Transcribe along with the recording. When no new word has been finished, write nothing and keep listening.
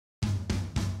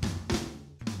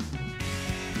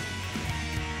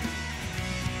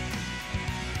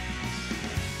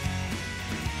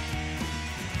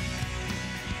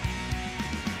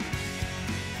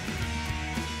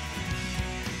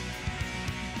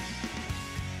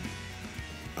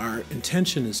Our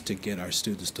intention is to get our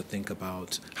students to think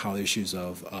about how issues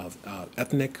of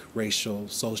ethnic, racial,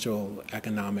 social,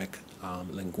 economic,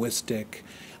 linguistic,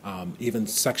 even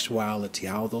sexuality,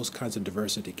 how those kinds of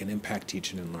diversity can impact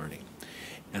teaching and learning.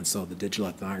 And so the digital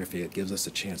ethnography, it gives us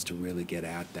a chance to really get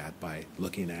at that by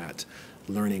looking at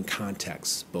learning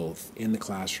contexts, both in the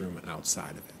classroom and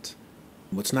outside of it.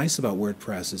 What's nice about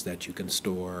WordPress is that you can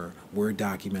store Word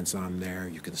documents on there,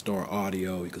 you can store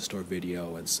audio, you can store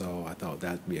video, and so I thought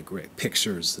that'd be a great,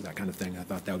 pictures, that kind of thing, I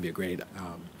thought that would be a great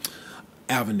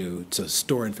avenue to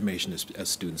store information as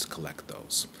students collect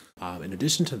those. In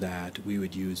addition to that, we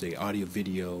would use a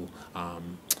audio-video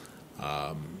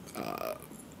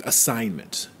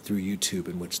assignment through YouTube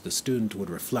in which the student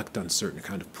would reflect on certain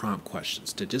kind of prompt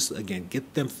questions to just, again,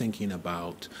 get them thinking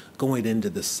about going into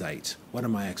the site. What are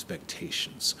my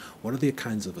expectations? What are the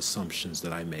kinds of assumptions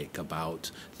that I make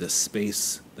about the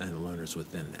space and the learners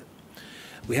within it?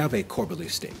 We have a core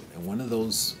belief statement, and one of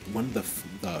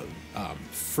the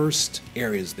first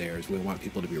areas there is we want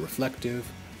people to be reflective,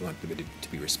 we want them to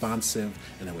be responsive,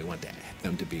 and then we want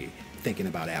them to be thinking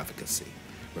about advocacy.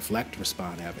 Reflect,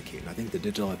 respond, advocate. And I think the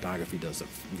digital ethnography does a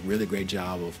really great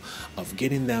job of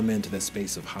getting them into the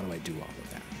space of how do I do all of that.